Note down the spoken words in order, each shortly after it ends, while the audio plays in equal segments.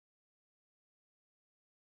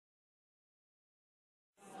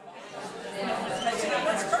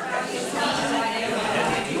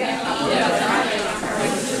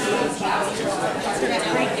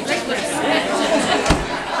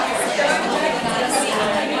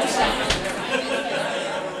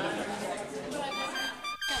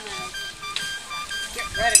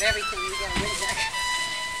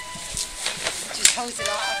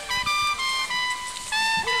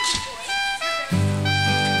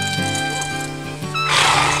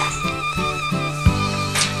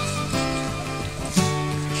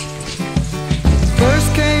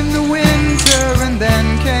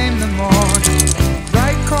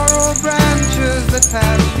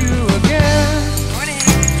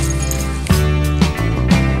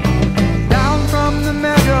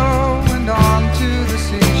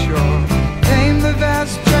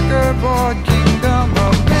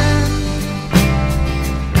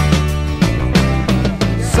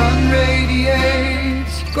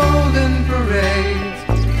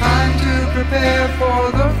prepare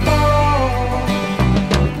for the fall.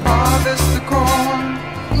 Harvest the corn,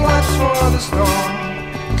 watch for the storm.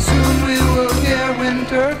 Soon we will hear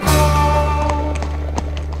winter call.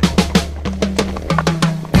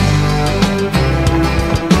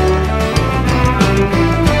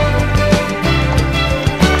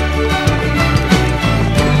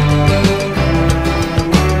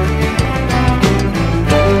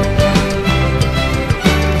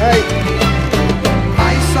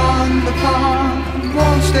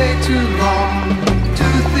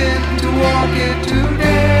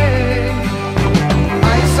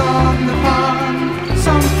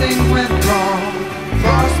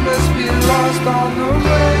 On the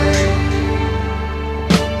way.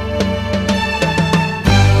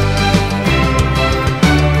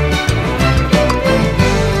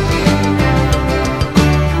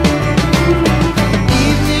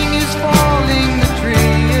 Evening is falling, the tree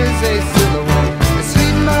is a silhouette,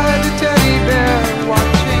 asleep by the teddy bear,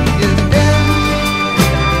 watching his den.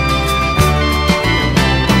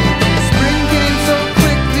 Spring came so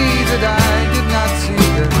quickly that I did not see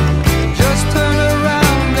her. Just turn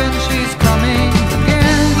around and she's coming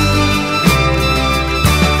again.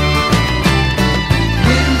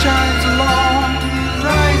 Wind chimes along,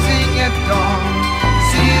 rising at dawn,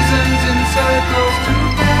 seasons in circles to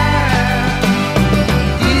bear.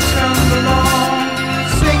 Geese comes along,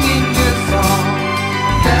 singing his song,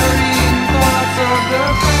 carrying thoughts of the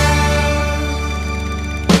past.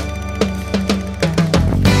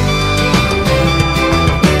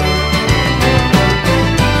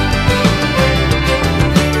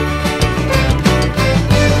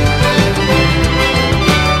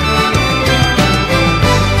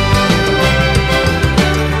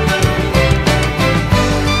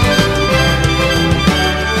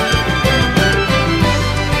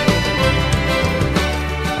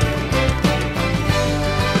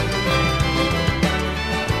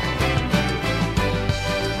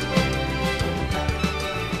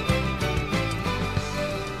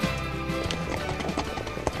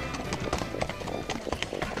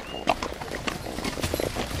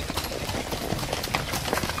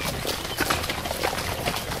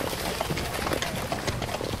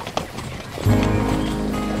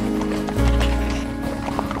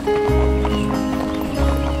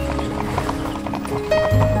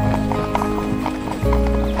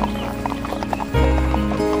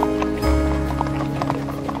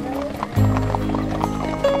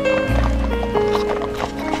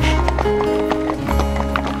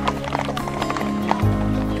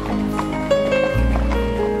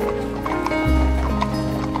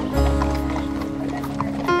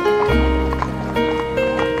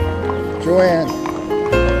 Joanne,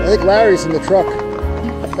 I think Larry's in the truck.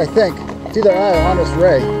 I think. It's either I or Honest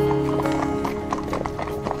Ray.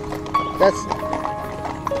 That's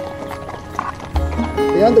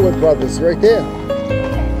the Underwood brothers right there.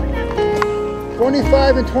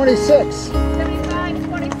 25 and 26. 75 and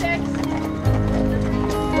 26.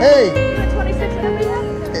 Hey, 26 and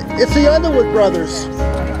everything? it's the Underwood brothers.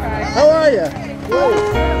 How are you? Good.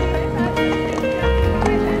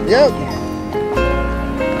 Yep.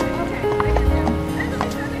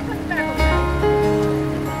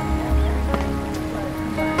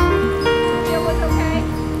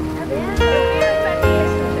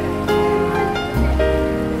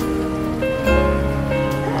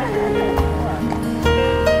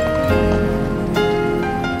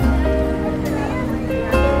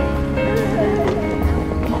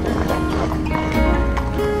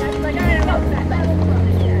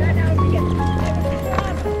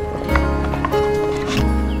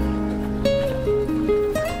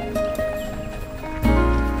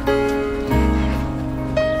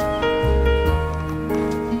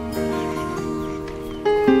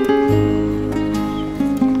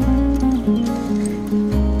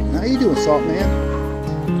 Salt Man.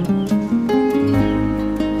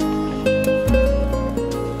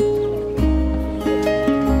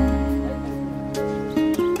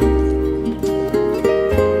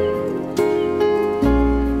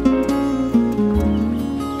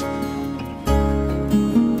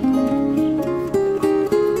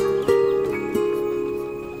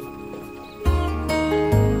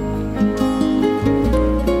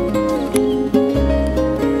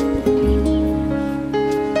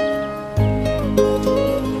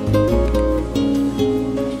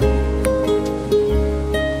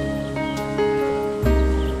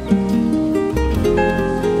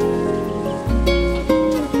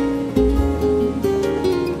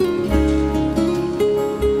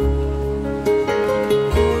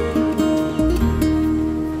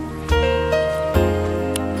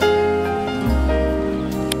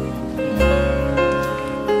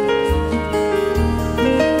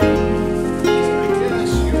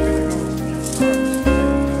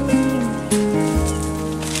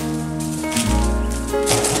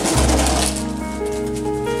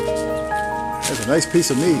 a nice piece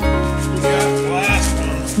of meat.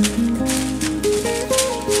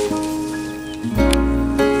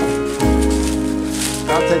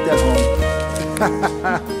 I'll take that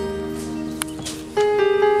home.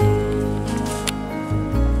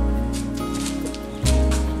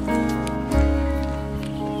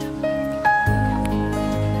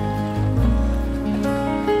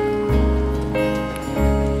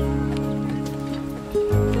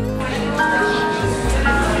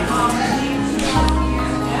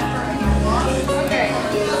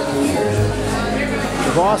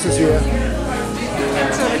 The boss is here.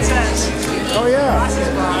 That's what it says. Oh yeah. Boss is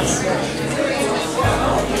boss.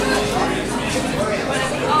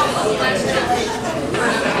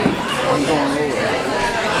 I'm going over.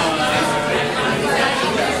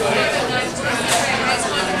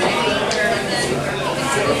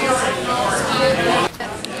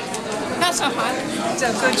 Not so hot. It's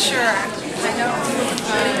a good shirt. I know.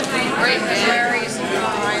 Great berries and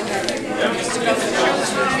wine. Just to go to the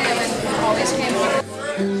shows with him and all these people.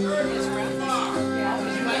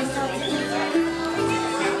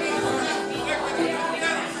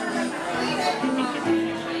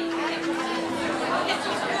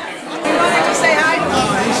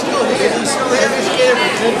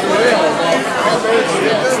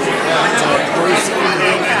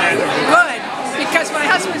 Good, because my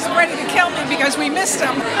husband's ready to kill me because we missed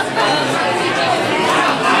him.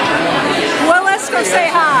 Well, let's go say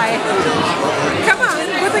hi. Come on,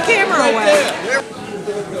 put the camera away.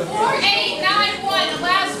 4891, the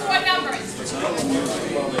last four numbers.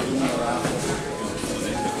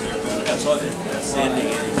 That's all that's standing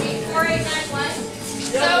in. 4891.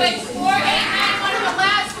 So it's 4891 of the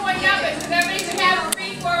last four numbers. Because everybody can have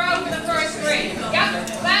 340 for the first three. Yep,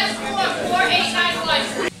 last four,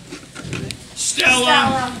 4891.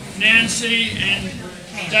 Stella, Nancy, and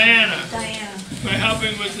Diana for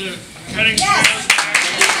helping with the cutting. Yes.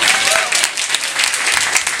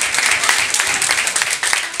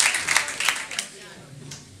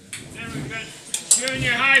 Then we've got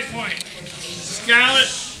junior high point, Scarlett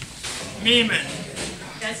Meeman.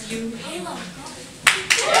 That's you. Halo.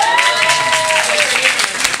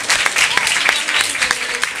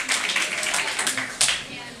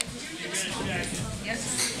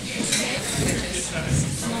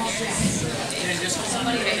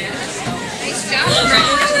 Nice job.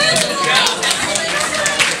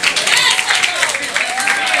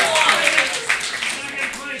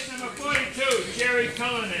 Second place, number 42, Jerry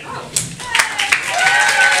Cullinan.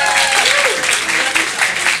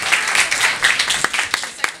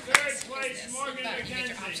 Third place, Morgan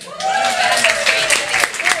McKenzie.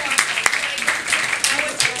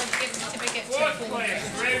 Fourth place,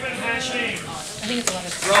 Raven Hashim.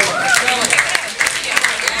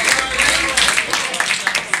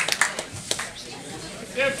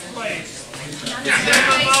 Fifth place,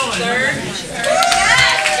 Emma Mullen.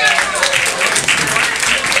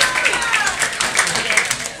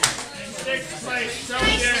 And sixth place,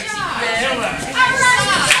 Sophia Hiller.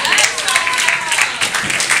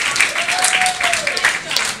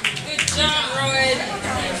 Good job, Roy.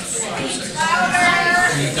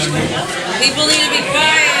 People need to be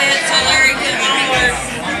quiet so Larry can holler.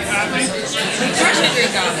 Of course I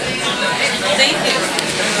drink off it. Thank you.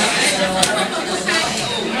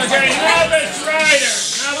 Okay, novice rider.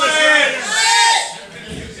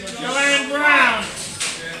 Joanne Brown.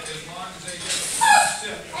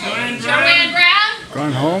 Joanne Brown?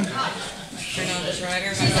 Gone home? Turn on this rider.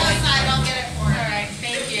 She's outside, I'll get it for her. All right,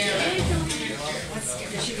 thank you.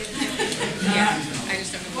 Yeah, I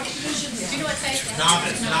just don't know. Do you know what size?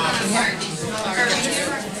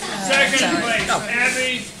 Second place,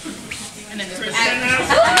 Abby Christina.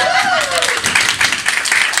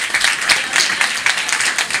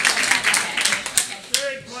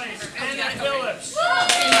 Third place, Anna Phillips.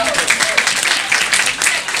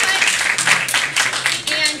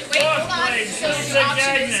 And wait, Fourth hold on. place, So the Lisa option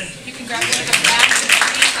Gagnon. is you can grab one of the bags and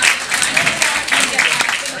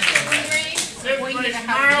Fifth place,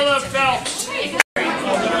 Marla Phelps.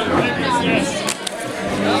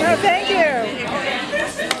 Oh, thank you.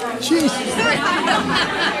 Jeez.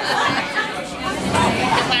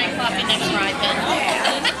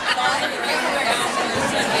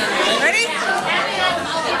 Ready?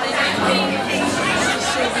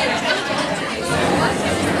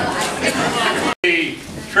 The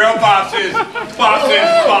trail bosses, box.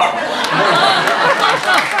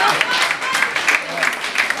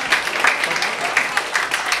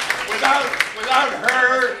 Without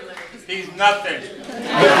her, he's nothing.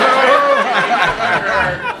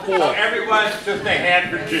 Everyone's just a hand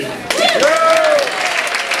for Jesus.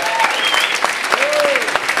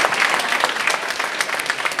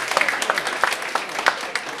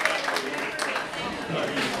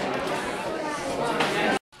 Thank you.